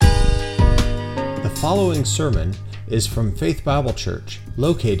following sermon is from Faith Bible Church,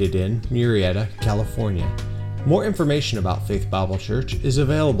 located in Murrieta, California. More information about Faith Bible Church is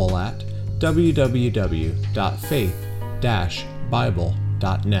available at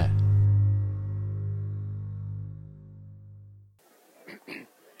www.faith-bible.net.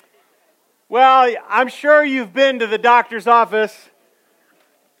 Well, I'm sure you've been to the doctor's office.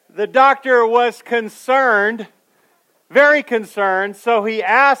 The doctor was concerned, very concerned, so he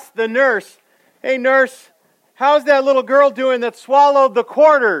asked the nurse, "Hey nurse, how's that little girl doing that swallowed the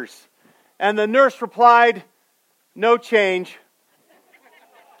quarters?" And the nurse replied, "No change."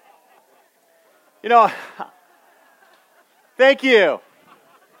 Thank you.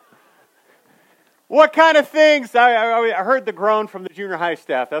 What kind of things? I heard the groan from the junior high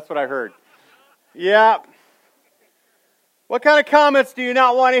staff. That's what I heard. Yeah. What kind of comments do you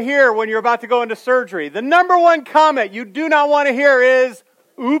not want to hear when you're about to go into surgery? The number one comment you do not want to hear is,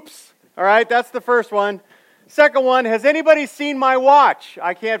 "Oops." All right, that's the first one. Second one, "Has anybody seen my watch?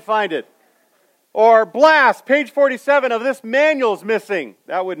 I can't find it." Or, "Blast, page 47 of this manual's missing."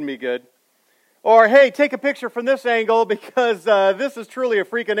 That wouldn't be good. Or, "Hey, take a picture from this angle because this is truly a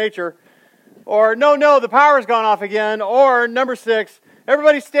freak of nature." Or, no, the power's gone off again. Or, number 6,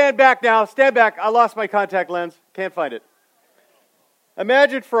 "Everybody stand back now. Stand back. I lost my contact lens. Can't find it."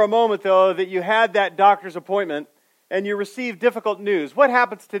 Imagine for a moment, though, that you had that doctor's appointment and you received difficult news. What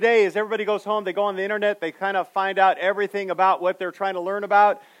happens today is everybody goes home, they go on the internet, they kind of find out everything about what they're trying to learn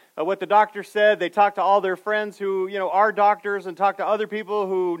about, what the doctor said. They talk to all their friends who, are doctors and talk to other people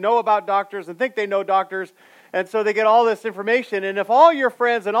who know about doctors and think they know doctors. And so they get all this information. And if all your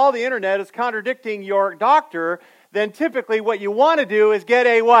friends and all the internet is contradicting your doctor, then typically what you want to do is get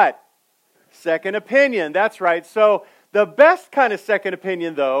a what? Second opinion. That's right. So the best kind of second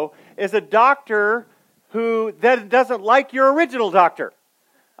opinion, though, is a doctor who doesn't like your original doctor.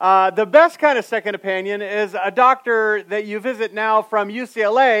 The best kind of second opinion is a doctor that you visit now from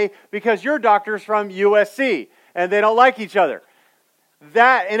UCLA because your doctor's from USC and they don't like each other.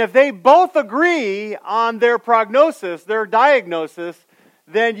 And if they both agree on their prognosis, their diagnosis,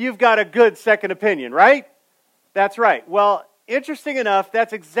 then you've got a good second opinion, right? That's right. Well, interesting enough,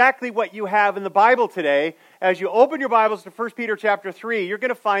 that's exactly what you have in the Bible today. As you open your Bibles to 1 Peter chapter 3, you're going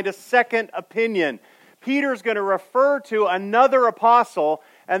to find a second opinion. Peter's going to refer to another apostle,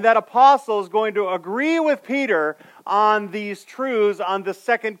 and that apostle is going to agree with Peter on these truths on the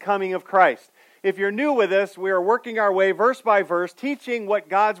second coming of Christ. If you're new with us, we are working our way verse by verse, teaching what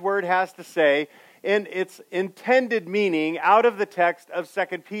God's Word has to say in its intended meaning out of the text of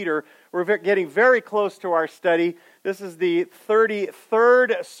 2 Peter. We're getting very close to our study. This is the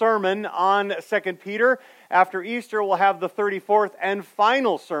 33rd sermon on 2 Peter. After Easter, we'll have the 34th and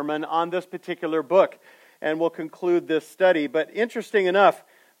final sermon on this particular book, and we'll conclude this study. But interesting enough,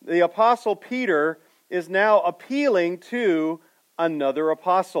 the Apostle Peter is now appealing to another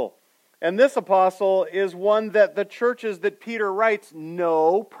apostle. And this apostle is one that the churches that Peter writes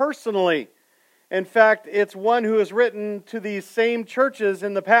know personally. In fact, it's one who has written to these same churches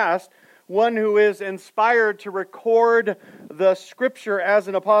in the past, one who is inspired to record the Scripture as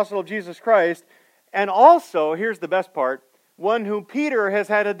an apostle of Jesus Christ, and also, here's the best part, one whom Peter has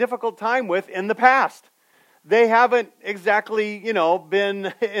had a difficult time with in the past. They haven't exactly,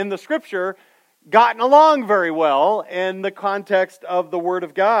 been in the Scripture, gotten along very well in the context of the Word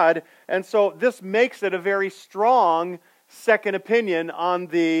of God, and so this makes it a very strong second opinion on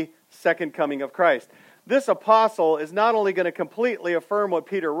the second coming of Christ. This apostle is not only going to completely affirm what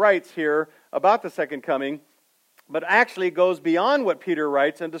Peter writes here about the second coming, but actually goes beyond what Peter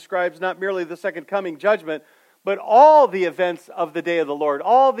writes and describes not merely the second coming judgment, but all the events of the day of the Lord,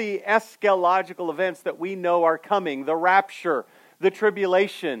 all the eschatological events that we know are coming, the rapture, the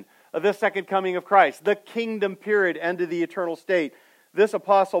tribulation, the second coming of Christ, the kingdom period, and to the eternal state. This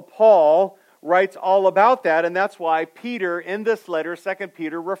apostle Paul writes all about that, and that's why Peter, in this letter, 2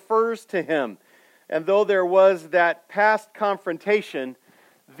 Peter, refers to him. And though there was that past confrontation,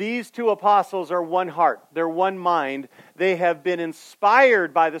 these two apostles are one heart. They're one mind. They have been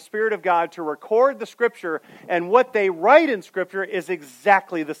inspired by the Spirit of God to record the Scripture, and what they write in Scripture is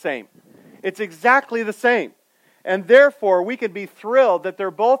exactly the same. It's exactly the same. And therefore, we can be thrilled that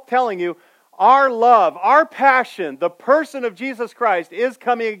they're both telling you our love, our passion, the person of Jesus Christ is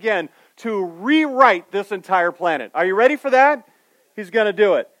coming again to rewrite this entire planet. Are you ready for that? He's going to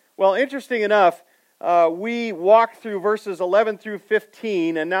do it. Well, interesting enough, we walked through verses 11 through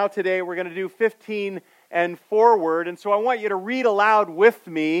 15, and now today we're going to do 15 and forward. And so I want you to read aloud with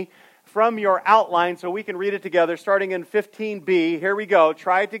me from your outline so we can read it together, starting in 15b. Here we go.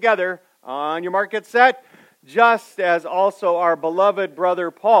 Try it together. On your mark, get set. Just as also our beloved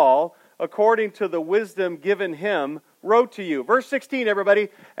brother Paul, according to the wisdom given him, wrote to you. Verse 16, everybody,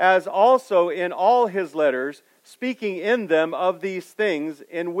 as also in all his letters, speaking in them of these things,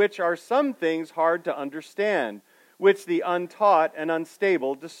 in which are some things hard to understand, which the untaught and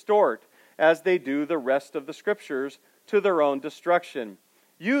unstable distort, as they do the rest of the Scriptures, to their own destruction.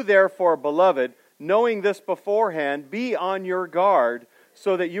 You therefore, beloved, knowing this beforehand, be on your guard,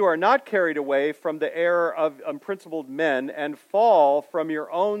 so that you are not carried away from the error of unprincipled men and fall from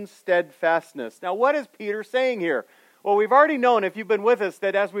your own steadfastness. Now, what is Peter saying here? Well, we've already known, if you've been with us,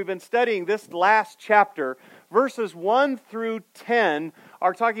 that as we've been studying this last chapter, verses 1 through 10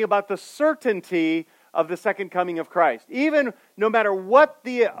 are talking about the certainty of the second coming of Christ. Even no matter what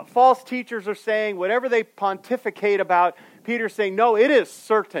the false teachers are saying, whatever they pontificate about, Peter's saying, no, it is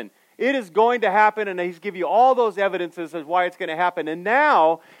certain. It is going to happen, and he's giving you all those evidences as why it's going to happen. And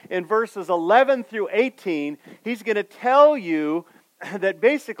now, in verses 11 through 18, he's going to tell you that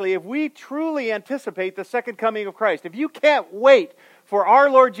basically, if we truly anticipate the second coming of Christ, if you can't wait for our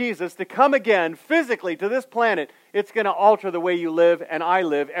Lord Jesus to come again physically to this planet, it's going to alter the way you live and I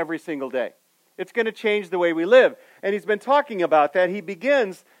live every single day. It's going to change the way we live. And he's been talking about that. He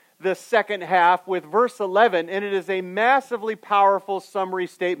begins the second half with verse 11, and it is a massively powerful summary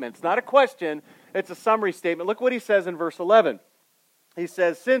statement. It's not a question, it's a summary statement. Look what he says in verse 11. He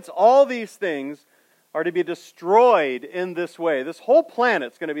says, since all these things are to be destroyed in this way, this whole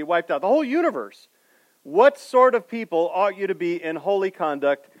planet's going to be wiped out, the whole universe, what sort of people ought you to be in holy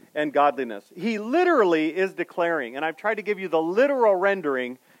conduct and godliness? He literally is declaring, and I've tried to give you the literal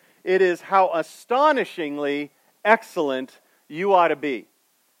rendering, it is how astonishingly excellent you ought to be.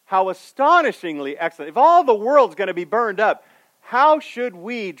 How astonishingly excellent. If all the world's going to be burned up, how should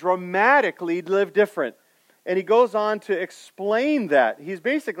we dramatically live different? And he goes on to explain that. He's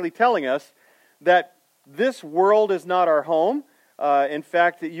basically telling us that this world is not our home. In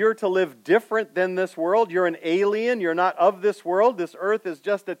fact, that you're to live different than this world. You're an alien. You're not of this world. This earth is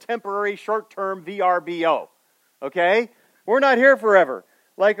just a temporary, short-term VRBO. Okay? We're not here forever.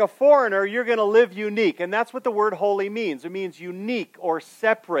 Like a foreigner, you're going to live unique. And that's what the word holy means. It means unique or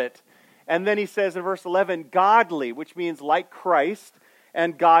separate. And then he says in verse 11, godly, which means like Christ,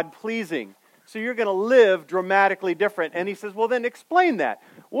 and God-pleasing. So you're going to live dramatically different. And he says, well, then explain that.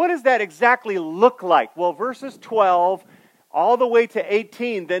 What does that exactly look like? Well, verses 12 all the way to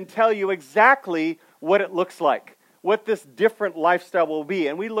 18 then tell you exactly what it looks like, what this different lifestyle will be.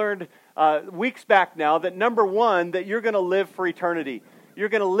 And we learned weeks back now that number one, that you're going to live for eternity. You're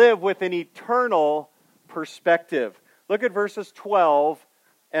going to live with an eternal perspective. Look at verses 12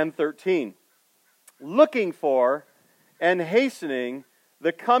 and 13. Looking for and hastening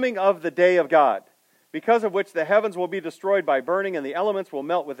the coming of the day of God, because of which the heavens will be destroyed by burning and the elements will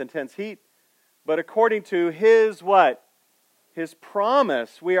melt with intense heat. But according to His what? His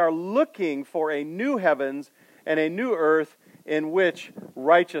promise, we are looking for a new heavens and a new earth in which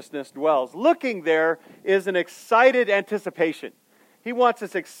righteousness dwells. Looking there is an excited anticipation. He wants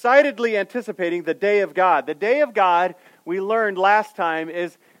us excitedly anticipating the day of God. The day of God, we learned last time,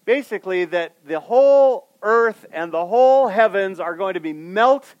 is basically that the whole earth and the whole heavens are going to be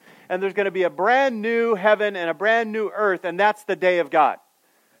melt, and there's going to be a brand new heaven and a brand new earth, and that's the day of God.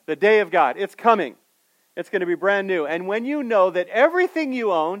 The day of God. It's coming. It's going to be brand new. And when you know that everything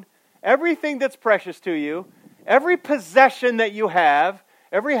you own, everything that's precious to you, every possession that you have,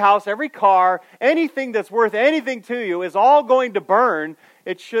 every house, every car, anything that's worth anything to you is all going to burn,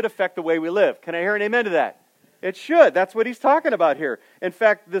 it should affect the way we live. Can I hear an amen to that? It should. That's what he's talking about here. In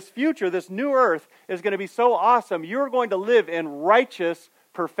fact, this future, this new earth is going to be so awesome. You're going to live in righteous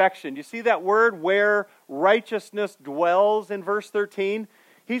perfection. You see that word, where righteousness dwells, in verse 13?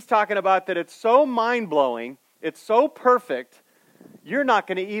 He's talking about that it's so mind-blowing, it's so perfect, you're not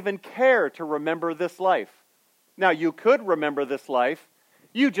going to even care to remember this life. Now, you could remember this life,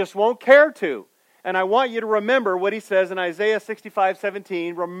 you just won't care to. And I want you to remember what he says in Isaiah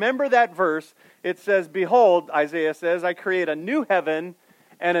 65:17. Remember that verse. It says, behold, Isaiah says, I create a new heaven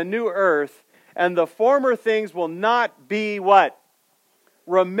and a new earth, and the former things will not be what?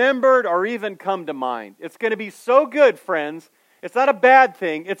 Remembered or even come to mind. It's going to be so good, friends. It's not a bad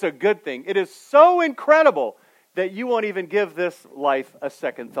thing, it's a good thing. It is so incredible that you won't even give this life a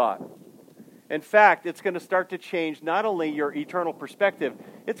second thought. In fact, it's going to start to change not only your eternal perspective,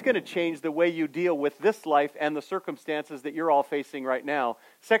 it's going to change the way you deal with this life and the circumstances that you're all facing right now.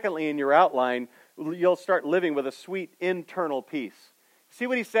 Secondly, in your outline, you'll start living with a sweet internal peace. See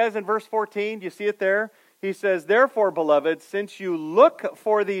what he says in verse 14? Do you see it there? He says, therefore, beloved, since you look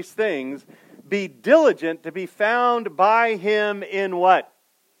for these things, be diligent to be found by Him in what?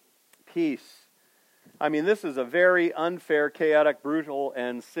 Peace. I mean, this is a very unfair, chaotic, brutal,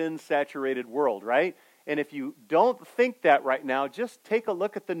 and sin-saturated world, right? And if you don't think that right now, just take a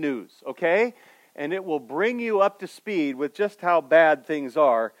look at the news, okay? And it will bring you up to speed with just how bad things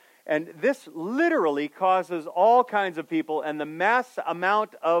are. And this literally causes all kinds of people and the mass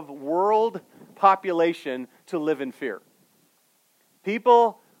amount of world population to live in fear.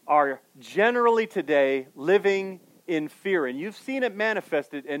 People are generally today living in fear, and you've seen it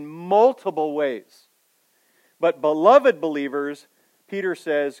manifested in multiple ways. But beloved believers, Peter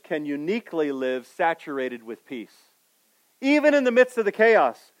says, can uniquely live saturated with peace. Even in the midst of the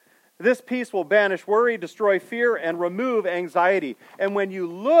chaos, this peace will banish worry, destroy fear, and remove anxiety. And when you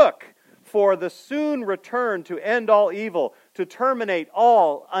look for the soon return to end all evil, to terminate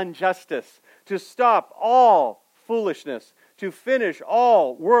all injustice, to stop all foolishness, to finish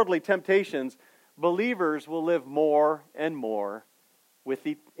all worldly temptations, believers will live more and more with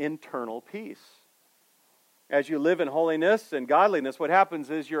the internal peace. As you live in holiness and godliness, what happens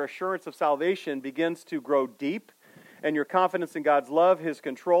is your assurance of salvation begins to grow deep, and your confidence in God's love, His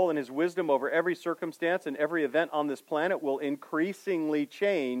control, and His wisdom over every circumstance and every event on this planet will increasingly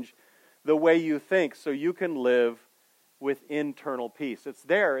change the way you think, so you can live with internal peace. It's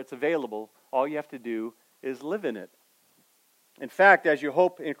there, it's available. All you have to do is live in it. In fact, as you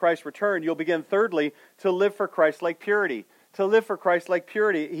hope in Christ's return, you'll begin, thirdly, to live for Christ-like purity. To live for Christ-like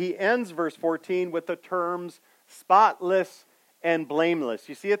purity. He ends verse 14 with the terms spotless and blameless.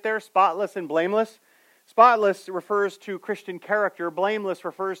 You see it there? Spotless and blameless. Spotless refers to Christian character. Blameless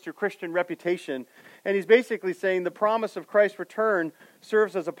refers to Christian reputation. And he's basically saying the promise of Christ's return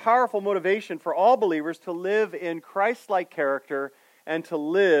serves as a powerful motivation for all believers to live in Christ-like character and to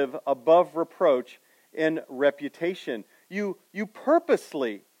live above reproach in reputation. You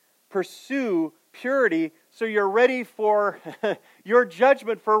purposely pursue purity so you're ready for your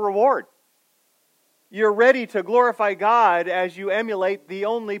judgment for reward. You're ready to glorify God as you emulate the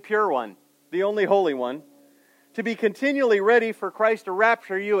only pure one, the only holy one, to be continually ready for Christ to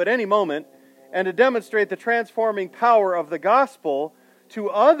rapture you at any moment and to demonstrate the transforming power of the gospel to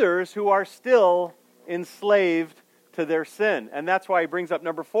others who are still enslaved to their sin. And that's why he brings up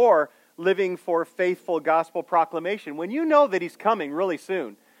number 4, living for faithful gospel proclamation. When you know that He's coming really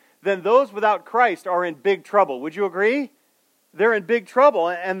soon, then those without Christ are in big trouble. Would you agree? They're in big trouble,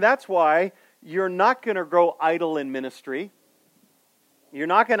 and that's why you're not going to grow idle in ministry. You're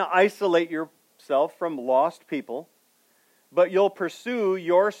not going to isolate yourself from lost people, but you'll pursue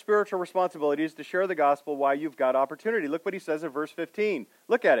your spiritual responsibilities to share the gospel while you've got opportunity. Look what he says in verse 15.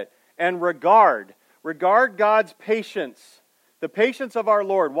 Look at it. And regard God's patience, the patience of our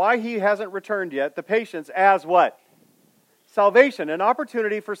Lord, why He hasn't returned yet, the patience as what? Salvation, an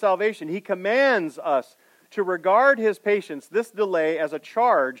opportunity for salvation. He commands us to regard His patience, this delay, as a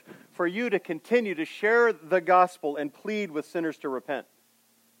charge for you to continue to share the gospel and plead with sinners to repent.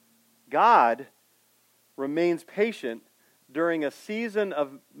 God remains patient during a season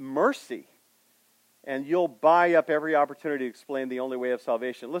of mercy, and you'll buy up every opportunity to explain the only way of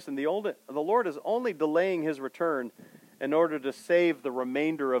salvation. Listen, the Lord is only delaying His return in order to save the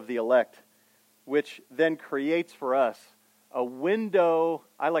remainder of the elect, which then creates for us a window,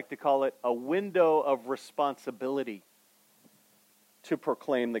 I like to call it a window of responsibility to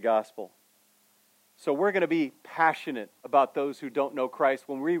proclaim the gospel. So we're going to be passionate about those who don't know Christ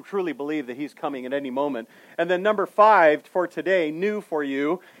when we truly believe that He's coming at any moment. And then number 5 for today, new for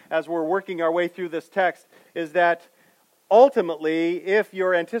you, as we're working our way through this text, is that ultimately, if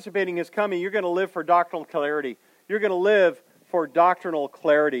you're anticipating His coming, you're going to live for doctrinal clarity. You're going to live for doctrinal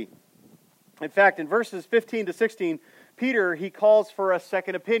clarity. In fact, in verses 15 to 16, Peter, he calls for a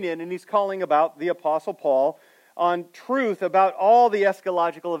second opinion, and he's calling about the Apostle Paul on truth about all the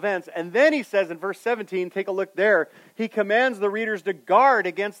eschatological events. And then he says in verse 17, take a look there, he commands the readers to guard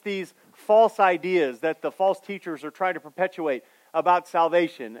against these false ideas that the false teachers are trying to perpetuate about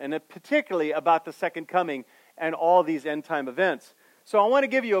salvation, and particularly about the second coming and all these end-time events. So I want to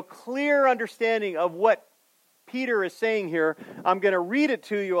give you a clear understanding of what Peter is saying here. I'm going to read it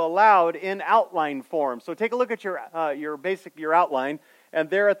to you aloud in outline form. So take a look at your outline, and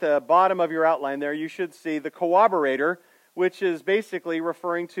there at the bottom of your outline there you should see the corroborator, which is basically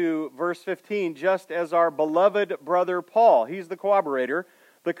referring to verse 15, just as our beloved brother Paul. He's the corroborator.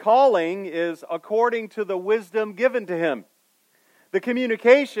 The calling is according to the wisdom given to him. The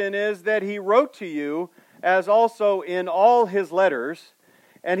communication is that he wrote to you, as also in all his letters.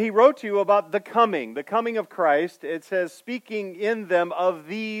 And he wrote to you about the coming of Christ. It says, speaking in them of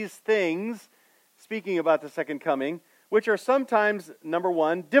these things, speaking about the second coming, which are sometimes, number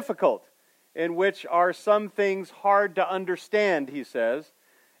 1, difficult, in which are some things hard to understand, he says.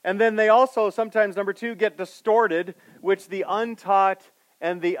 And then they also sometimes, number 2, get distorted, which the untaught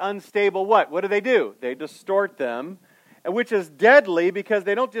and the unstable what? What do? They distort them, which is deadly because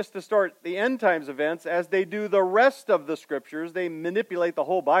they don't just distort the end times events as they do the rest of the Scriptures. They manipulate the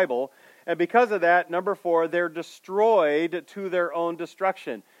whole Bible. And because of that, number 4, they're destroyed to their own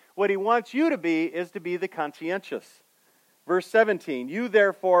destruction. What he wants you to be is to be the conscientious. Verse 17, you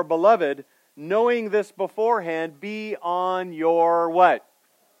therefore, beloved, knowing this beforehand, be on your what?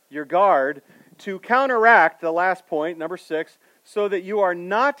 Your guard, to counteract the last point, number 6, so that you are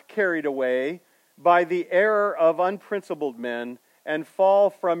not carried away by the error of unprincipled men and fall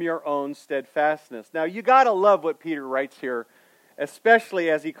from your own steadfastness. Now, you got to love what Peter writes here, especially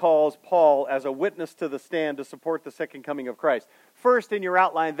as he calls Paul as a witness to the stand to support the second coming of Christ. First in your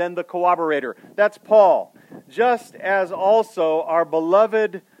outline, then the corroborator. That's Paul. Just as also our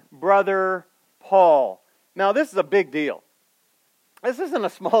beloved brother Paul. Now, this is a big deal. This isn't a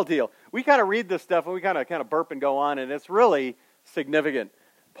small deal. We kind of read this stuff and we kind of burp and go on, and it's really significant.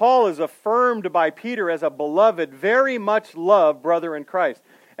 Paul is affirmed by Peter as a beloved, very much loved brother in Christ.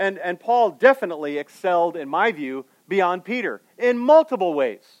 And Paul definitely excelled, in my view, beyond Peter in multiple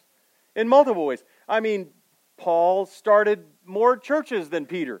ways. In multiple ways. I mean, Paul started more churches than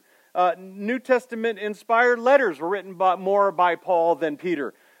Peter. New Testament inspired letters were written more by Paul than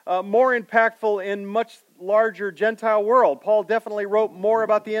Peter. More impactful in much larger Gentile world. Paul definitely wrote more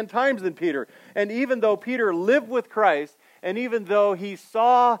about the end times than Peter. And even though Peter lived with Christ, and even though he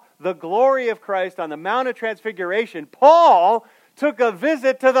saw the glory of Christ on the Mount of Transfiguration, Paul took a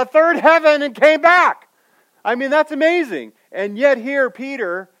visit to the third heaven and came back. I mean, that's amazing. And yet here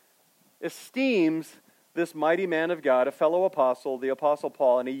Peter esteems this mighty man of God, a fellow apostle, the Apostle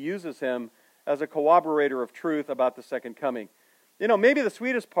Paul, and he uses him as a corroborator of truth about the second coming. You know, maybe the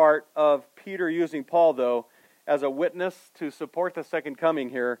sweetest part of Peter using Paul, though, as a witness to support the second coming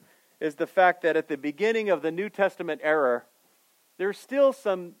here, is the fact that at the beginning of the New Testament era, there's still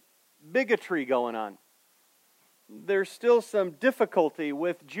some bigotry going on. There's still some difficulty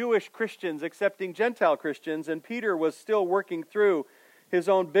with Jewish Christians accepting Gentile Christians, and Peter was still working through his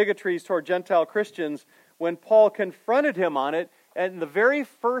own bigotries toward Gentile Christians when Paul confronted him on it. And in the very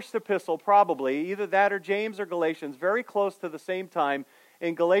first epistle, probably, either that or James or Galatians, very close to the same time,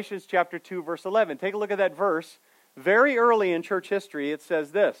 in Galatians chapter 2, verse 11. Take a look at that verse. Very early in church history, it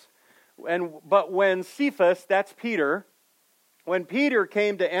says this, But when Cephas, that's Peter, when Peter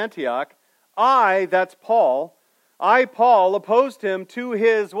came to Antioch, that's Paul, Paul, opposed him to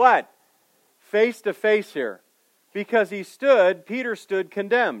his what? Face to face here. Because Peter stood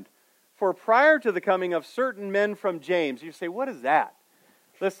condemned. For prior to the coming of certain men from James, you say, what is that?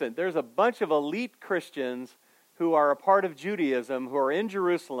 Listen, there's a bunch of elite Christians who are a part of Judaism, who are in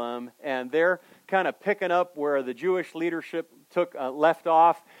Jerusalem, and they're kind of picking up where the Jewish leadership left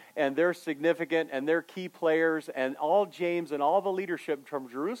off, and they're significant, and they're key players, and all James and all the leadership from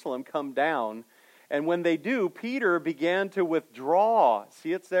Jerusalem come down. And when they do, Peter began to withdraw,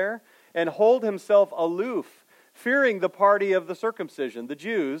 see it's there, and hold himself aloof, fearing the party of the circumcision, the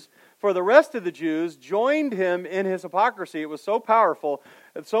Jews. For the rest of the Jews joined him in his hypocrisy. It was so powerful,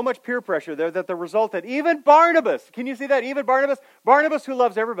 and so much peer pressure there, that the result that even Barnabas, can you see that? Even Barnabas who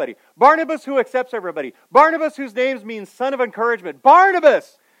loves everybody, Barnabas who accepts everybody, Barnabas whose name means son of encouragement,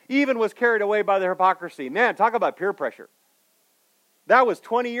 Barnabas even was carried away by their hypocrisy. Man, talk about peer pressure. That was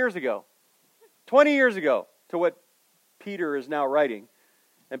 20 years ago. 20 years ago to what Peter is now writing.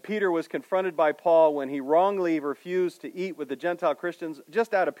 And Peter was confronted by Paul when he wrongly refused to eat with the Gentile Christians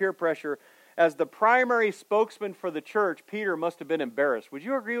just out of peer pressure. As the primary spokesman for the church, Peter must have been embarrassed. Would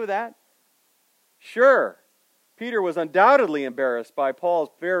you agree with that? Sure. Peter was undoubtedly embarrassed by Paul's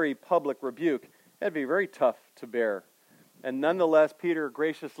very public rebuke. That'd be very tough to bear. And nonetheless, Peter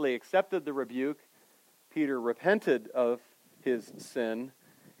graciously accepted the rebuke. Peter repented of his sin.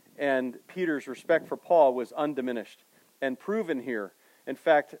 And Peter's respect for Paul was undiminished and proven here. In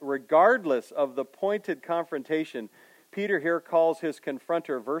fact, regardless of the pointed confrontation, Peter here calls his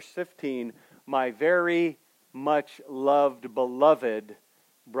confronter, verse 15, my very much loved, beloved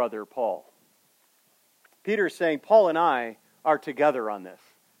brother Paul. Peter's saying, Paul and I are together on this.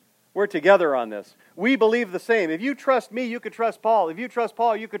 We're together on this. We believe the same. If you trust me, you could trust Paul. If you trust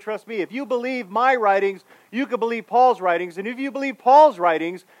Paul, you could trust me. If you believe my writings, you could believe Paul's writings. And if you believe Paul's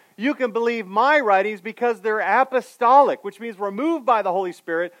writings, you can believe my writings because they're apostolic, which means we're moved by the Holy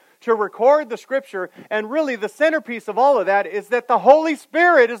Spirit to record the Scripture. And really the centerpiece of all of that is that the Holy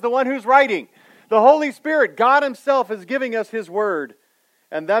Spirit is the one who's writing. The Holy Spirit, God Himself, is giving us His Word.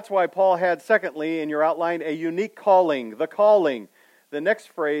 And that's why Paul had, secondly, in your outline, a unique calling, the calling. The next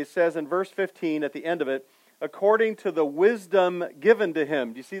phrase says in verse 15 at the end of it, according to the wisdom given to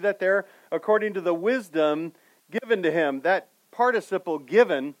him. Do you see that there? According to the wisdom given to him. That participle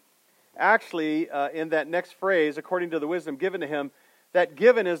given, actually, in that next phrase, according to the wisdom given to him, that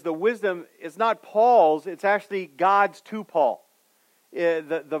given is the wisdom, is not Paul's, it's actually God's to Paul.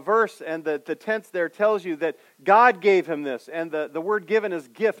 The verse and the tense there tells you that God gave him this, and the word given is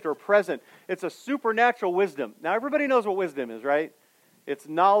gift or present. It's a supernatural wisdom. Now everybody knows what wisdom is, right? It's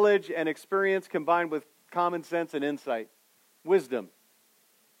knowledge and experience combined with common sense and insight. Wisdom.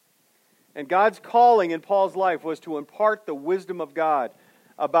 And God's calling in Paul's life was to impart the wisdom of God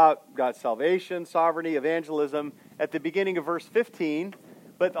about God's salvation, sovereignty, evangelism at the beginning of verse 15.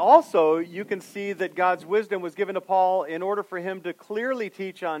 But also, you can see that God's wisdom was given to Paul in order for him to clearly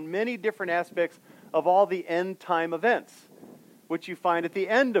teach on many different aspects of all the end-time events, which you find at the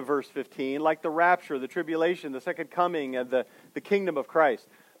end of verse 15, like the rapture, the tribulation, the second coming, and the kingdom of Christ.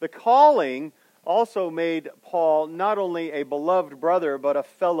 The calling also made Paul not only a beloved brother, but a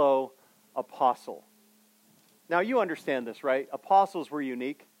fellow apostle. Now, you understand this, right? Apostles were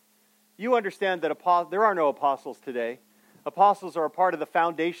unique. You understand that there are no apostles today. Apostles are a part of the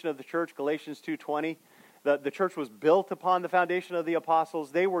foundation of the church, Galatians 2:20. The church was built upon the foundation of the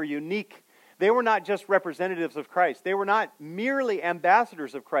apostles. They were unique. They were not just representatives of Christ. They were not merely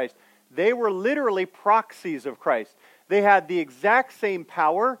ambassadors of Christ. They were literally proxies of Christ. They had the exact same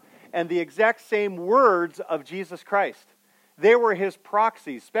power and the exact same words of Jesus Christ. They were his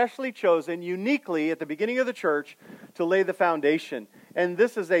proxies, specially chosen uniquely at the beginning of the church to lay the foundation. And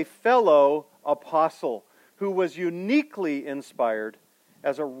this is a fellow apostle who was uniquely inspired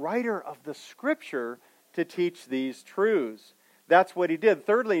as a writer of the Scripture to teach these truths. That's what he did.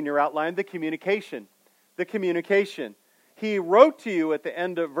 Thirdly, in your outline, the communication. The communication. He wrote to you at the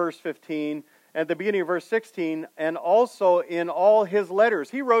end of verse 15, at the beginning of verse 16, and also in all his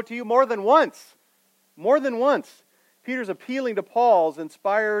letters. He wrote to you more than once. More than once. Peter's appealing to Paul's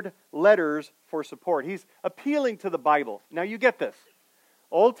inspired letters for support. He's appealing to the Bible. Now you get this.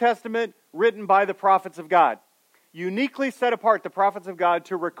 Old Testament written by the prophets of God. Uniquely set apart the prophets of God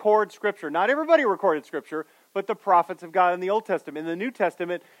to record Scripture. Not everybody recorded Scripture, but the prophets of God in the Old Testament. In the New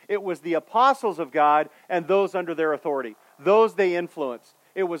Testament, it was the apostles of God and those under their authority. Those they influenced.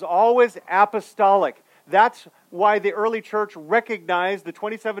 It was always apostolic. That's why the early church recognized the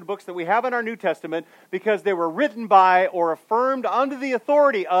 27 books that we have in our New Testament, because they were written by or affirmed under the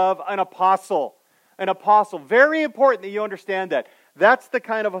authority of an apostle. An apostle. Very important that you understand that. That's the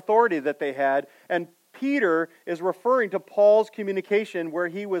kind of authority that they had. And Peter is referring to Paul's communication where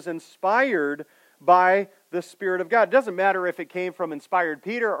he was inspired by the Spirit of God. It doesn't matter if it came from inspired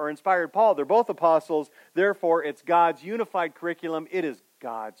Peter or inspired Paul. They're both apostles. Therefore, it's God's unified curriculum. It is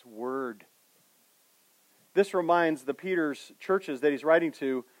God's Word. This reminds the Peter's churches that he's writing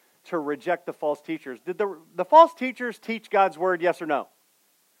to reject the false teachers. Did the false teachers teach God's Word, yes or no?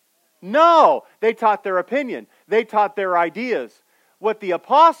 No! They taught their opinion. They taught their ideas. What the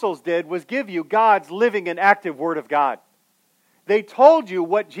apostles did was give you God's living and active Word of God. They told you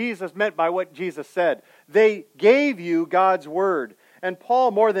what Jesus meant by what Jesus said. They gave you God's Word. And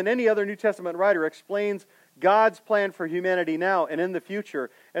Paul, more than any other New Testament writer, explains God's plan for humanity now and in the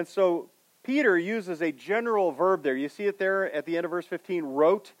future. And so Peter uses a general verb there. You see it there at the end of verse 15,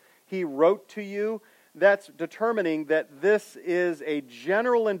 wrote. He wrote to you. That's determining that this is a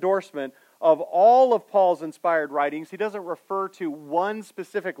general endorsement of all of Paul's inspired writings. He doesn't refer to one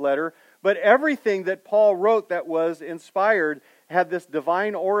specific letter, but everything that Paul wrote that was inspired had this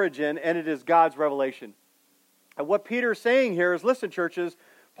divine origin, and it is God's revelation. And what Peter's saying here is, listen, churches,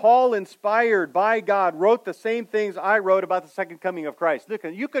 Paul, inspired by God, wrote the same things I wrote about the second coming of Christ. Look,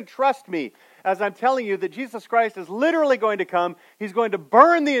 you can trust me as I'm telling you that Jesus Christ is literally going to come. He's going to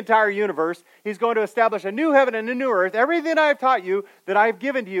burn the entire universe. He's going to establish a new heaven and a new earth. Everything I've taught you, that I've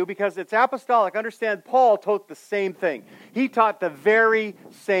given to you, because it's apostolic. Understand, Paul taught the same thing. He taught the very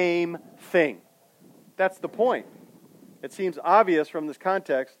same thing. That's the point. It seems obvious from this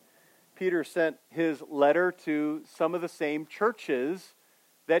context. Peter sent his letter to some of the same churches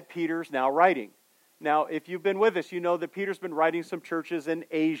that Peter's now writing. Now, if you've been with us, you know that Peter's been writing some churches in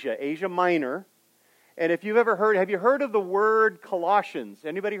Asia Minor. And if you've ever heard, have you heard of the word Colossians?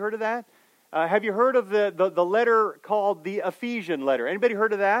 Anybody heard of that? Have you heard of the letter called the Ephesian letter? Anybody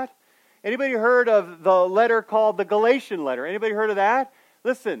heard of that? Anybody heard of the letter called the Galatian letter? Anybody heard of that?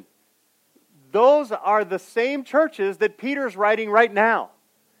 Listen, those are the same churches that Peter's writing right now.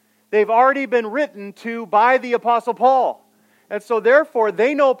 They've already been written to by the Apostle Paul. And so therefore,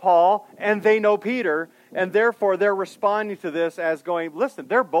 they know Paul and they know Peter, and therefore they're responding to this as going, listen,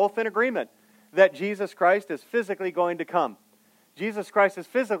 they're both in agreement that Jesus Christ is physically going to come. Jesus Christ is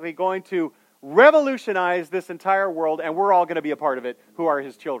physically going to revolutionize this entire world, and we're all going to be a part of it who are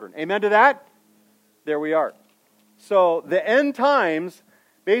His children. Amen to that? There we are. So the end times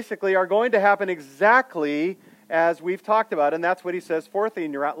basically are going to happen exactly as we've talked about, and that's what he says fourthly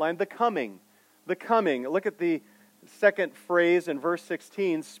in your outline, the coming. The coming. Look at the second phrase in verse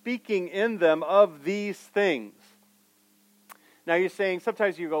 16, speaking in them of these things. Now you're saying,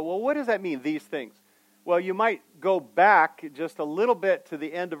 sometimes you go, well, what does that mean, these things? Well, you might go back just a little bit to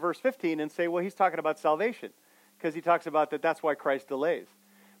the end of verse 15 and say, well, he's talking about salvation, because he talks about that's why Christ delays.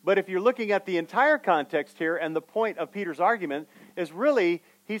 But if you're looking at the entire context here, and the point of Peter's argument is really,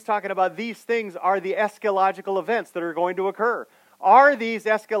 he's talking about these things are the eschatological events that are going to occur. Are these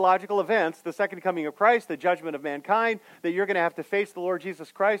eschatological events, the second coming of Christ, the judgment of mankind, that you're going to have to face the Lord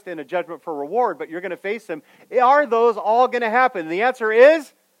Jesus Christ in a judgment for reward, but you're going to face Him, are those all going to happen? And the answer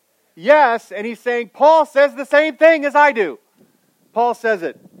is yes, and he's saying, Paul says the same thing as I do. Paul says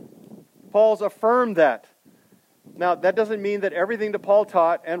it. Paul's affirmed that. Now, that doesn't mean that everything that Paul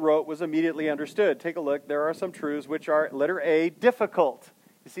taught and wrote was immediately understood. Take a look. There are some truths which are, letter A, difficult.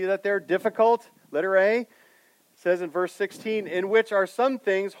 You see that there? Difficult. Letter A. It says in verse 16, in which are some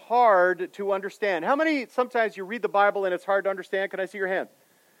things hard to understand. How many, sometimes you read the Bible and it's hard to understand? Can I see your hand?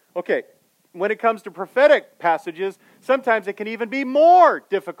 Okay. When it comes to prophetic passages, sometimes it can even be more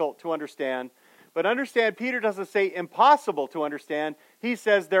difficult to understand. But understand, Peter doesn't say impossible to understand. He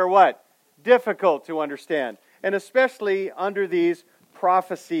says they're what? Difficult to understand. And especially under these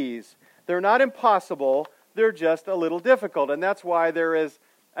prophecies. They're not impossible, they're just a little difficult. And that's why there is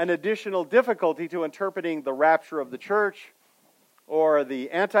an additional difficulty to interpreting the rapture of the church, or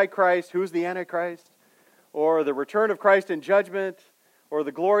the Antichrist, who's the Antichrist, or the return of Christ in judgment, or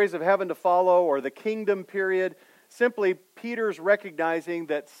the glories of heaven to follow, or the kingdom period. Simply, Peter's recognizing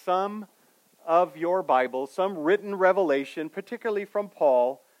that some of your Bible, some written revelation, particularly from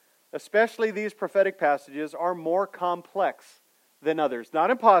Paul, especially these prophetic passages, are more complex than others.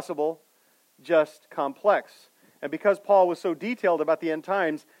 Not impossible, just complex. And because Paul was so detailed about the end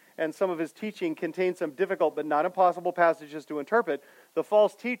times, and some of his teaching contained some difficult but not impossible passages to interpret, the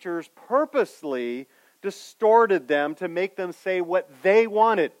false teachers purposely distorted them to make them say what they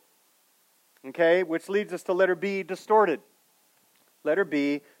wanted. Okay, which leads us to letter B, distorted. Letter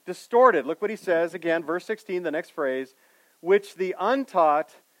B, distorted. Look what he says again, verse 16, the next phrase, which the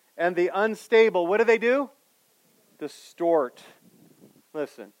untaught and the unstable, what do? Distort.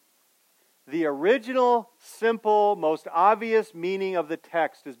 Listen. The original, simple, most obvious meaning of the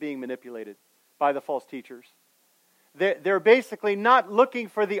text is being manipulated by the false teachers. They're basically not looking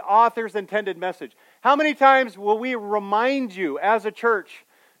for the author's intended message. How many times will we remind you as a church,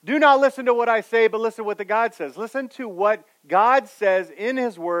 do not listen to what I say, but listen to what the God says. Listen to what God says in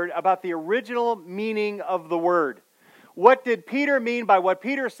His Word about the original meaning of the Word. What did Peter mean by what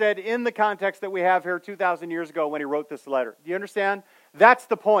Peter said in the context that we have here 2,000 years ago when he wrote this letter? Do you understand? That's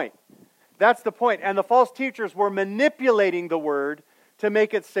the point. That's the point. And the false teachers were manipulating the Word to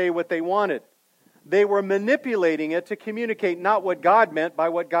make it say what they wanted. They were manipulating it to communicate not what God meant by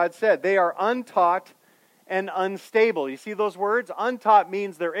what God said. They are untaught and unstable. You see those words? Untaught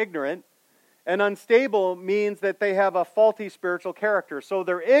means they're ignorant, and unstable means that they have a faulty spiritual character. So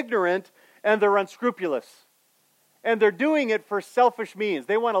they're ignorant and they're unscrupulous. And they're doing it for selfish means.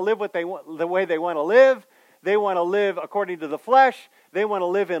 They want to live what they want, the way they want to live. They want to live according to the flesh. They want to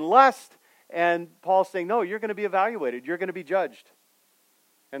live in lust. And Paul's saying, no, you're going to be evaluated. You're going to be judged.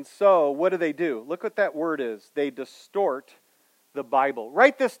 And so, what do? Look what that word is. They distort the Bible.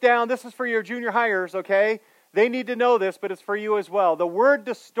 Write this down. This is for your junior hires, okay? They need to know this, but it's for you as well. The word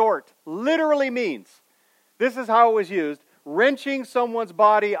distort literally means, this is how it was used, wrenching someone's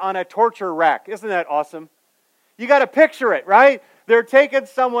body on a torture rack. Isn't that awesome? You got to picture it, right? They're taking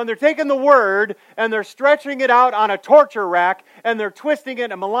the word, and they're stretching it out on a torture rack, and they're twisting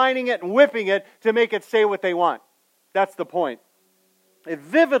it and maligning it and whipping it to make it say what they want. That's the point. It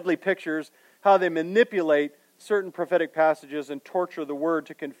vividly pictures how they manipulate certain prophetic passages and torture the word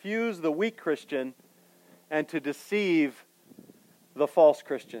to confuse the weak Christian and to deceive the false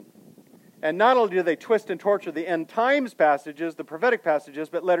Christian. And not only do they twist and torture the end times passages, the prophetic passages,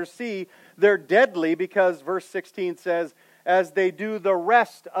 but letter C, they're deadly because verse 16 says, as they do the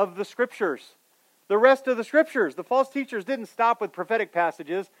rest of the Scriptures. The rest of the Scriptures. The false teachers didn't stop with prophetic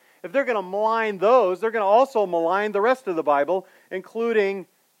passages. If they're going to malign those, they're going to also malign the rest of the Bible, including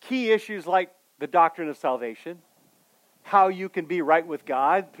key issues like the doctrine of salvation, how you can be right with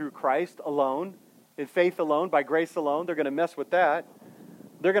God through Christ alone, in faith alone, by grace alone. They're going to mess with that.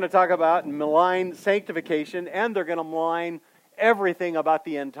 They're going to talk about and malign sanctification, and they're going to malign everything about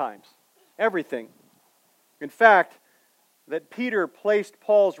the end times. Everything. In fact, that Peter placed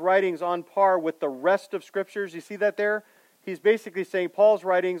Paul's writings on par with the rest of Scriptures. You see that there? He's basically saying Paul's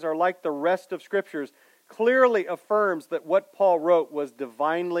writings are like the rest of Scriptures. Clearly affirms that what Paul wrote was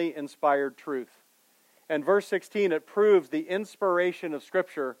divinely inspired truth. And verse 16, it proves the inspiration of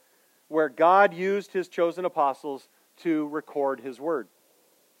Scripture where God used His chosen apostles to record His Word.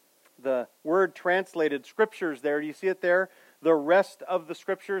 The word translated Scriptures there, do you see it there? The rest of the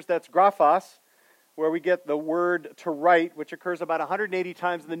Scriptures, that's graphos, where we get the word to write, which occurs about 180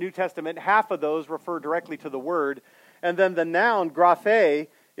 times in the New Testament. Half of those refer directly to the Word. And then the noun, graphe,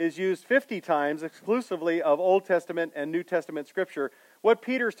 is used 50 times exclusively of Old Testament and New Testament Scripture. What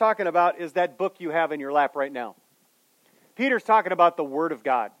Peter's talking about is that book you have in your lap right now. Peter's talking about the Word of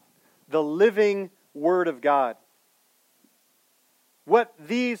God, the living Word of God. What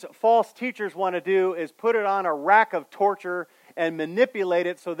these false teachers want to do is put it on a rack of torture and manipulate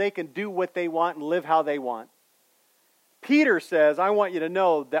it so they can do what they want and live how they want. Peter says, I want you to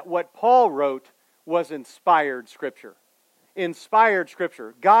know that what Paul wrote was inspired Scripture. Inspired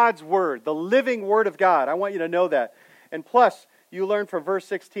Scripture. God's Word, the living Word of God. I want you to know that. And plus, you learn from verse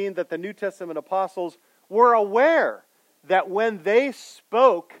 16 that the New Testament apostles were aware that when they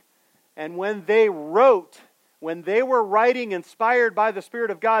spoke and when they wrote, when they were writing inspired by the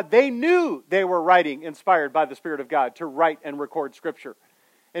Spirit of God, they knew they were writing inspired by the Spirit of God to write and record Scripture.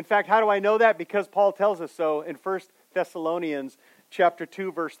 In fact, how do I know that? Because Paul tells us so in 1 Thessalonians chapter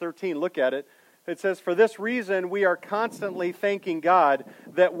 2, verse 13. Look at it. It says, for this reason we are constantly thanking God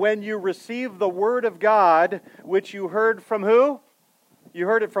that when you receive the Word of God, which you heard from who? You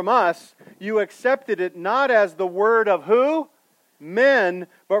heard it from us. You accepted it not as the word of who? Men,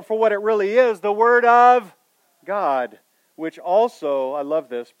 but for what it really is, the Word of God, which also, I love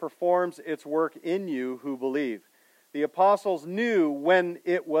this, performs its work in you who believe. The apostles knew when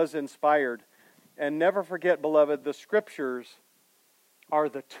it was inspired. And never forget, beloved, the Scriptures are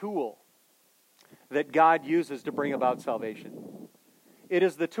the tool that God uses to bring about salvation. It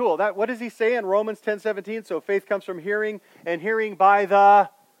is the tool. What does He say in Romans 10:17? So faith comes from hearing, and hearing by the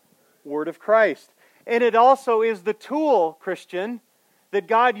Word of Christ. And it also is the tool, Christian, that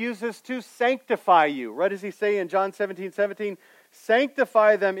God uses to sanctify you. What does He say in John 17:17?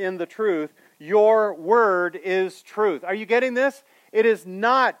 Sanctify them in the truth. Your word is truth. Are you getting this? It is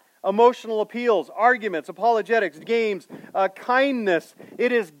not emotional appeals, arguments, apologetics, games, kindness.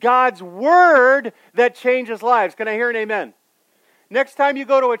 It is God's Word that changes lives. Can I hear an amen? Next time you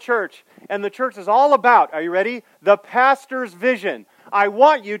go to a church and the church is all about, are you ready? The pastor's vision. I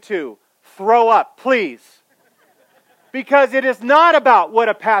want you to throw up, please. Because it is not about what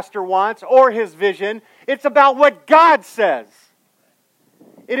a pastor wants or his vision. It's about what God says.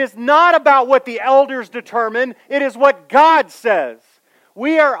 It is not about what the elders determine. It is what God says.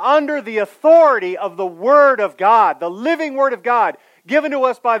 We are under the authority of the Word of God, the living Word of God, given to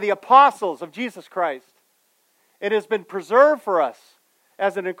us by the apostles of Jesus Christ. It has been preserved for us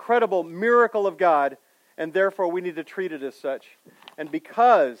as an incredible miracle of God, and therefore we need to treat it as such. And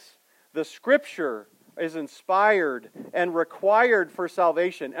because the Scripture is inspired and required for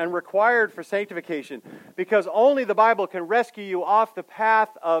salvation and required for sanctification, because only the Bible can rescue you off the path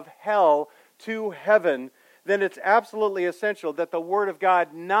of hell to heaven, then it's absolutely essential that the Word of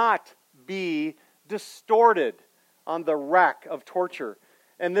God not be distorted on the rack of torture.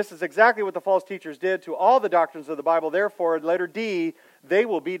 And this is exactly what the false teachers did to all the doctrines of the Bible. Therefore, letter D, they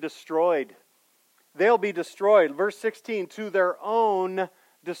will be destroyed. They'll be destroyed. Verse 16, to their own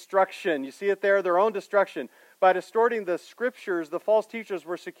destruction. You see it there? Their own destruction. By distorting the Scriptures, the false teachers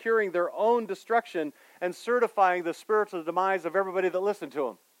were securing their own destruction and certifying the spiritual demise of everybody that listened to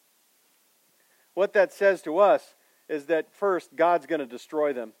them. What that says to us is that first, God's going to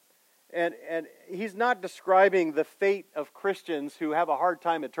destroy them. And He's not describing the fate of Christians who have a hard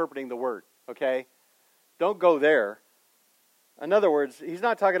time interpreting the Word, okay? Don't go there. In other words, He's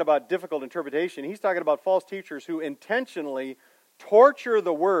not talking about difficult interpretation. He's talking about false teachers who intentionally torture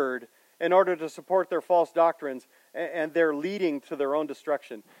the Word in order to support their false doctrines, and they're leading to their own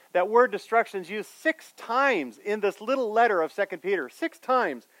destruction. That word destruction is used 6 times in this little letter of 2 Peter. 6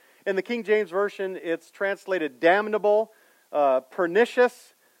 times. In the King James Version, it's translated damnable,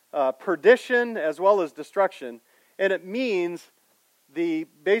 pernicious, perdition, as well as destruction. And it means the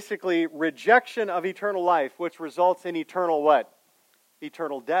basically rejection of eternal life, which results in eternal what?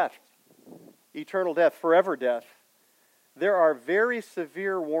 Eternal death. Eternal death, forever death. There are very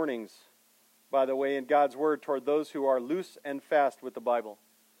severe warnings, by the way, in God's Word toward those who are loose and fast with the Bible,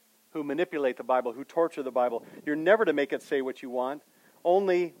 who manipulate the Bible, who torture the Bible. You're never to make it say what you want,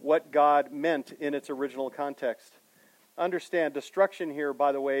 only what God meant in its original context. Understand, destruction here,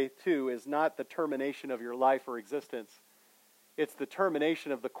 by the way, too, is not the termination of your life or existence. It's the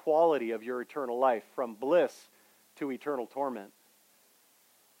termination of the quality of your eternal life from bliss to eternal torment.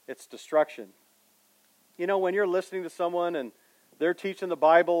 It's destruction. You know, when you're listening to someone and they're teaching the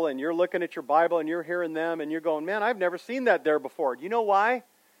Bible and you're looking at your Bible and you're hearing them and you're going, man, I've never seen that there before. You know why?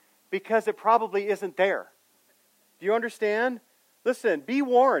 Because it probably isn't there. Do you understand? Listen, be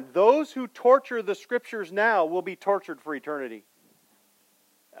warned. Those who torture the Scriptures now will be tortured for eternity.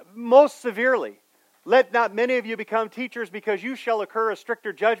 Most severely. Let not many of you become teachers, because you shall incur a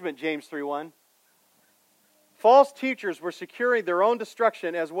stricter judgment, James 3:1. False teachers were securing their own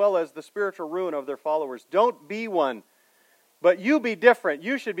destruction as well as the spiritual ruin of their followers. Don't be one. But you be different.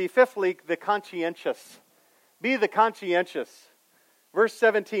 You should be, fifthly, the conscientious. Be the conscientious. Verse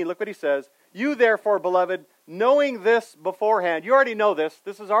 17, look what he says. You therefore, beloved, knowing this beforehand. You already know this.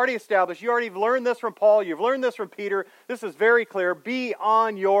 This is already established. You already learned this from Paul. You've learned this from Peter. This is very clear. Be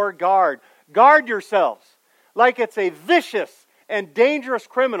on your guard. Guard yourselves. Like it's a vicious and dangerous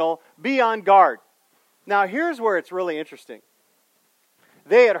criminal, be on guard. Now here's where it's really interesting.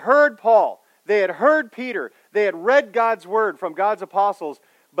 They had heard Paul. They had heard Peter. They had read God's word from God's apostles.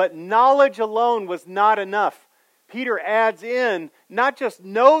 But knowledge alone was not enough. Peter adds in, not just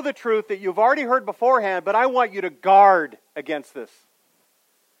know the truth that you've already heard beforehand, but I want you to guard against this.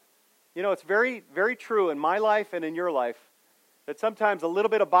 You know, it's very, very true in my life and in your life that sometimes a little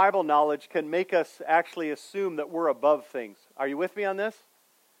bit of Bible knowledge can make us actually assume that we're above things. Are you with me on this?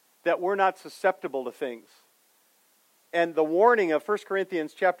 That we're not susceptible to things. And the warning of 1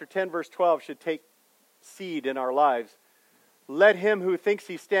 Corinthians chapter 10, verse 12 should take seed in our lives. Let him who thinks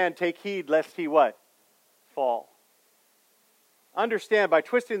he stand take heed lest he what? Fall. Understand, by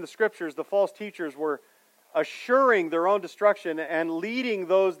twisting the Scriptures, the false teachers were assuring their own destruction and leading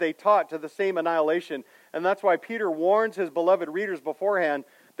those they taught to the same annihilation. And that's why Peter warns his beloved readers beforehand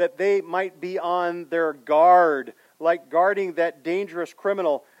that they might be on their guard, like guarding that dangerous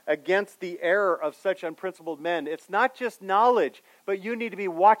criminal against the error of such unprincipled men. It's not just knowledge, but you need to be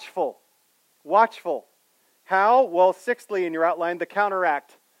watchful. Watchful. How? Well, sixthly in your outline, the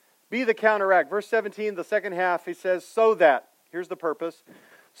counteract. Be the counteract. Verse 17, the second half, he says, so that. Here's the purpose.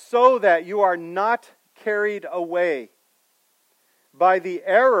 So that you are not carried away by the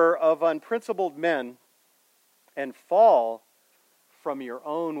error of unprincipled men and fall from your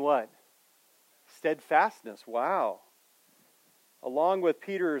own what? Steadfastness. Wow. Along with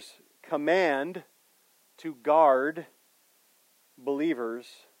Peter's command to guard, believers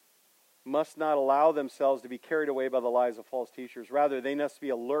must not allow themselves to be carried away by the lies of false teachers. Rather, they must be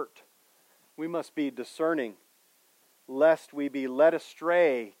alert. We must be discerning, lest we be led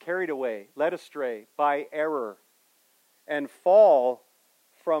astray, carried away, led astray by error, and fall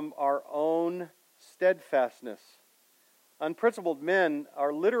from our own steadfastness. Unprincipled men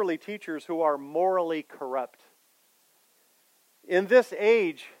are literally teachers who are morally corrupt. In this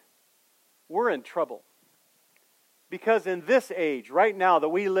age, we're in trouble. Because in this age, right now that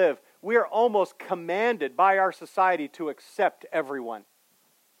we live, we are almost commanded by our society to accept everyone.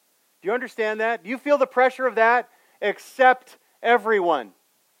 Do you understand that? Do you feel the pressure of that? Accept everyone.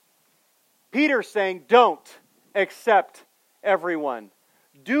 Peter's saying, don't accept everyone.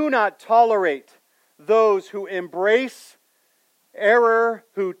 Do not tolerate those who embrace error,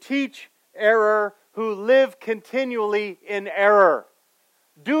 who teach error, who live continually in error.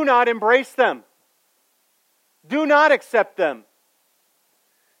 Do not embrace them. Do not accept them.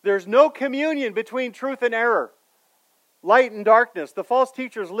 There's no communion between truth and error, light and darkness. The false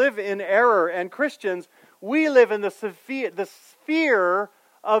teachers live in error, and Christians, we live in the sphere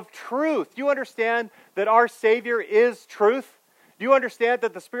of truth. Do you understand that our Savior is truth? Do you understand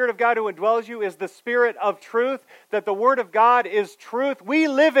that the Spirit of God who indwells you is the Spirit of truth? That the Word of God is truth? We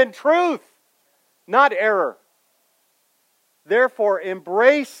live in truth, not error. Therefore,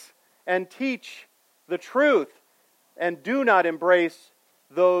 embrace and teach the truth, and do not embrace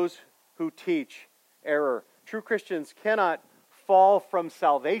those who teach error. True Christians cannot fall from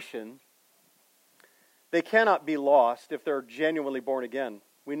salvation. They cannot be lost if they're genuinely born again.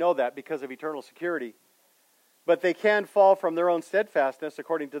 We know that because of eternal security. But they can fall from their own steadfastness,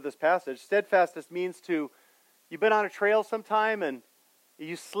 according to this passage. Steadfastness means you've been on a trail sometime and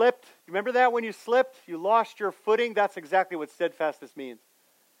you slipped. Remember that when you slipped? You lost your footing? That's exactly what steadfastness means.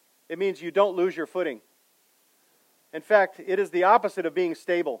 It means you don't lose your footing. In fact, it is the opposite of being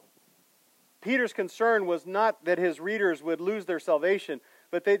stable. Peter's concern was not that his readers would lose their salvation,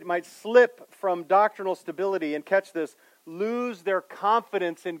 but they might slip from doctrinal stability and, catch this, lose their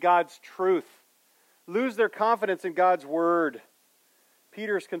confidence in God's truth. Lose their confidence in God's Word.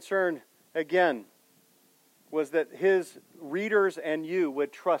 Peter's concern, again, was that his readers and you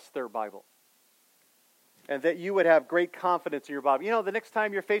would trust their Bible. And that you would have great confidence in your Bible. You know, the next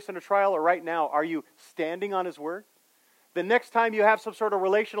time you're facing a trial or right now, are you standing on His Word? The next time you have some sort of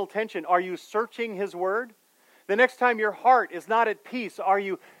relational tension, are you searching His Word? The next time your heart is not at peace, are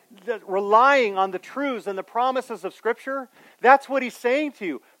you relying on the truths and the promises of Scripture? That's what He's saying to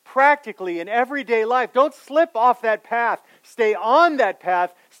you practically in everyday life. Don't slip off that path. Stay on that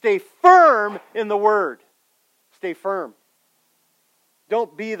path. Stay firm in the Word. Stay firm.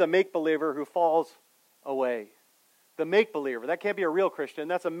 Don't be the make-believer who falls away. The make-believer. That can't be a real Christian.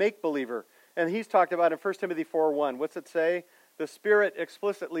 That's a make-believer. And he's talked about in 1 Timothy 4:1. What's it say? The Spirit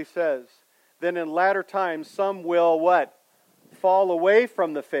explicitly says, then in latter times some will what? Fall away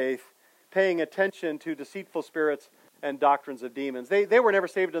from the faith, paying attention to deceitful spirits and doctrines of demons. They were never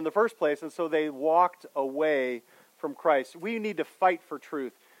saved in the first place, and so they walked away from Christ. We need to fight for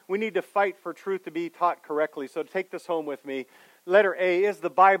truth. We need to fight for truth to be taught correctly. So take this home with me. Letter A, is the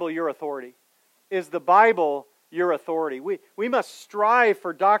Bible your authority? Is the Bible your authority? We must strive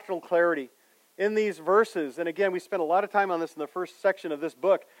for doctrinal clarity in these verses. And again, we spent a lot of time on this in the first section of this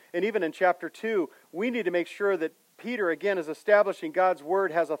book. And even in chapter 2, we need to make sure that Peter, again, is establishing God's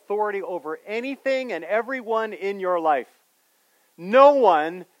Word has authority over anything and everyone in your life. No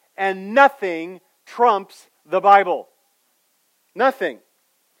one and nothing trumps the Bible. Nothing.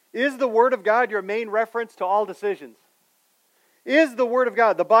 Is the Word of God your main reference to all decisions? Is the Word of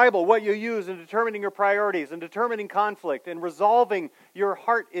God, the Bible, what you use in determining your priorities and determining conflict and resolving your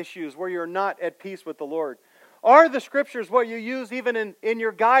heart issues where you're not at peace with the Lord? Are the Scriptures what you use even in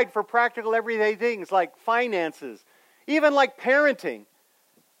your guide for practical everyday things like finances, even like parenting?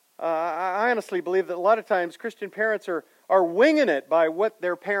 I honestly believe that a lot of times Christian parents are winging it by what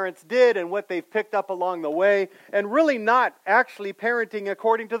their parents did and what they've picked up along the way and really not actually parenting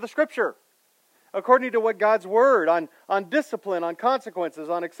according to the Scripture. According to what God's Word, on discipline, on consequences,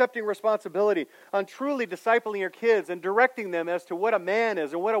 on accepting responsibility, on truly discipling your kids and directing them as to what a man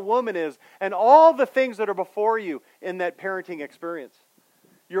is and what a woman is, and all the things that are before you in that parenting experience.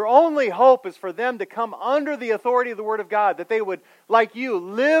 Your only hope is for them to come under the authority of the Word of God, that they would, like you,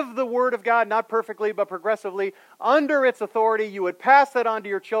 live the Word of God, not perfectly, but progressively, under its authority. You would pass that on to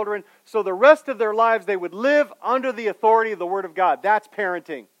your children, so the rest of their lives they would live under the authority of the Word of God. That's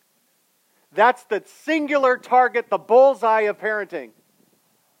parenting. That's the singular target, the bullseye of parenting.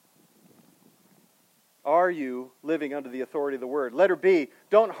 Are you living under the authority of the Word? Letter B,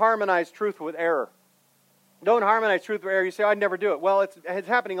 don't harmonize truth with error. Don't harmonize truth with error. You say, I'd never do it. Well, it's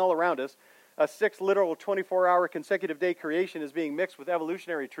happening all around us. A 6 literal 24-hour consecutive day creation is being mixed with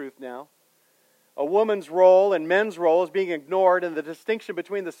evolutionary truth now. A woman's role and men's role is being ignored, and the distinction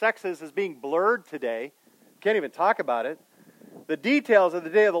between the sexes is being blurred today. Can't even talk about it. The details of the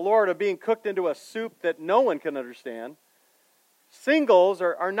day of the Lord are being cooked into a soup that no one can understand. Singles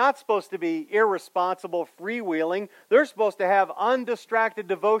are not supposed to be irresponsible, freewheeling. They're supposed to have undistracted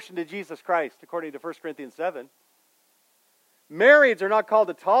devotion to Jesus Christ, according to 1 Corinthians 7. Marrieds are not called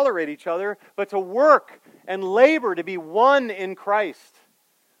to tolerate each other, but to work and labor to be one in Christ.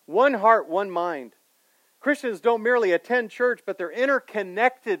 One heart, one mind. Christians don't merely attend church, but they're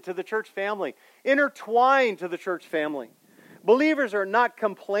interconnected to the church family, intertwined to the church family. Believers are not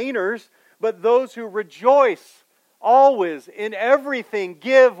complainers, but those who rejoice always in everything.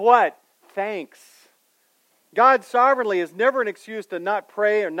 Give what? Thanks. God sovereignly is never an excuse to not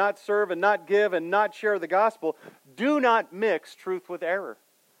pray or not serve and not give and not share the gospel. Do not mix truth with error.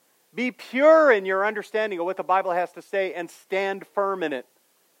 Be pure in your understanding of what the Bible has to say and stand firm in it.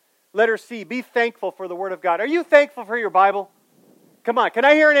 Letter C, be thankful for the Word of God. Are you thankful for your Bible? Come on, can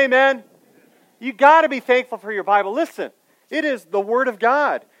I hear an amen? You got to be thankful for your Bible. Listen. It is the Word of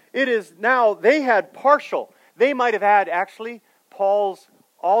God. It is now, they had partial. They might have had actually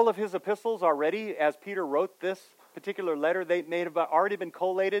all of his epistles already as Peter wrote this particular letter. They may have already been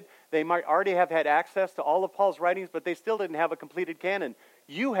collated. They might already have had access to all of Paul's writings, but they still didn't have a completed canon.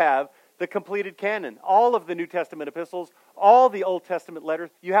 You have the completed canon. All of the New Testament epistles, all the Old Testament letters,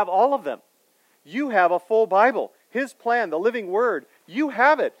 you have all of them. You have a full Bible. His plan, the living Word, you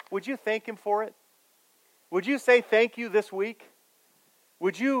have it. Would you thank Him for it? Would you say thank you this week?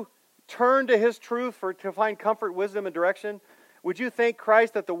 Would you turn to His truth to find comfort, wisdom, and direction? Would you thank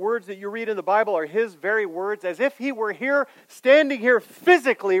Christ that the words that you read in the Bible are His very words? As if He were here, standing here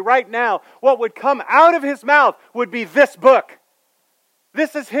physically right now, what would come out of His mouth would be this book.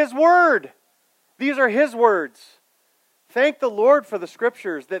 This is His Word. These are His words. Thank the Lord for the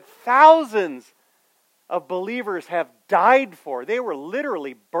Scriptures that thousands of believers have died for. They were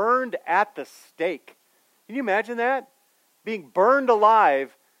literally burned at the stake. Can you imagine that? Being burned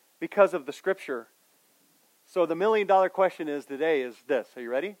alive because of the Scripture. So the $1 million question is today is this. Are you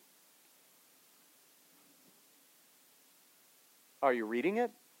ready? Are you reading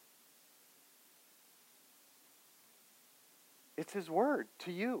it? It's His word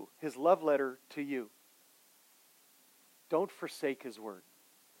to you, His love letter to you. Don't forsake His word.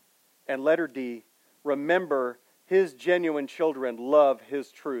 And letter D, remember His genuine children love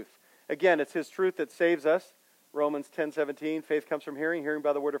His truth. Again, it's His truth that saves us. Romans 10:17, faith comes from hearing, hearing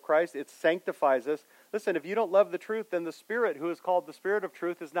by the word of Christ. It sanctifies us. Listen, if you don't love the truth, then the Spirit, who is called the Spirit of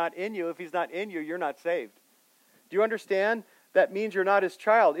truth, is not in you. If He's not in you, you're not saved. Do you understand? That means you're not His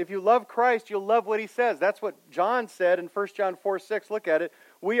child. If you love Christ, you'll love what He says. That's what John said in 1 John 4:6. Look at it.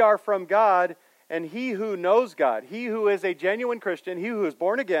 We are from God, and he who knows God, he who is a genuine Christian, he who is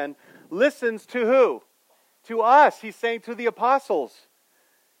born again, listens to who? To us. He's saying to the apostles.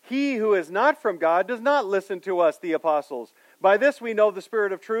 He who is not from God does not listen to us, the apostles. By this we know the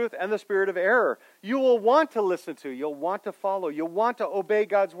spirit of truth and the spirit of error. You will want to listen to, you'll want to follow, you'll want to obey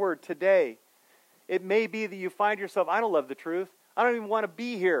God's word today. It may be that you find yourself, I don't love the truth. I don't even want to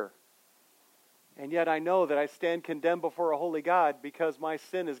be here. And yet I know that I stand condemned before a holy God because my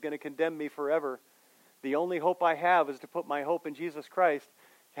sin is going to condemn me forever. The only hope I have is to put my hope in Jesus Christ,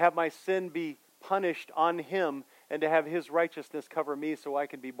 to have my sin be punished on Him, and to have His righteousness cover me so I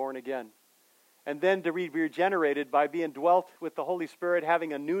can be born again. And then to be regenerated by being dwelt with the Holy Spirit,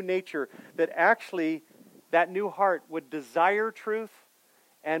 having a new nature that actually, that new heart would desire truth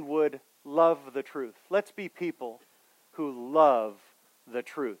and would love the truth. Let's be people who love the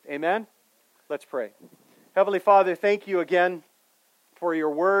truth. Amen? Let's pray. Heavenly Father, thank you again for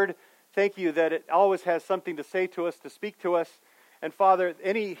your word. Thank you that it always has something to say to us, to speak to us. And Father,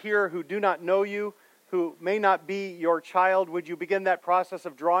 any here who do not know you, who may not be your child, would you begin that process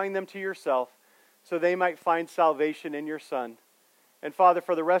of drawing them to yourself so they might find salvation in your Son. And Father,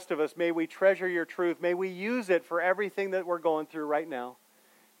 for the rest of us, may we treasure your truth. May we use it for everything that we're going through right now.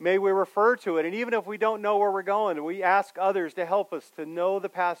 May we refer to it. And even if we don't know where we're going, we ask others to help us to know the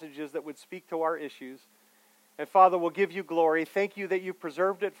passages that would speak to our issues. And Father, we'll give you glory. Thank you that you've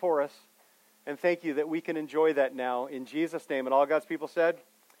preserved it for us. And thank you that we can enjoy that now. In Jesus' name. And all God's people said,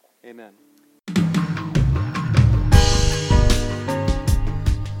 amen.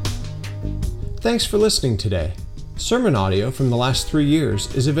 Thanks for listening today. Sermon audio from the last 3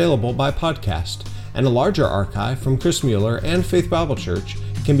 years is available by podcast, and a larger archive from Chris Mueller and Faith Bible Church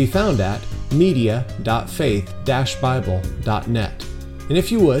can be found at media.faith-bible.net. And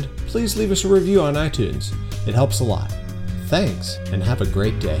if you would, please leave us a review on iTunes. It helps a lot. Thanks, and have a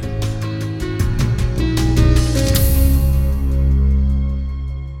great day.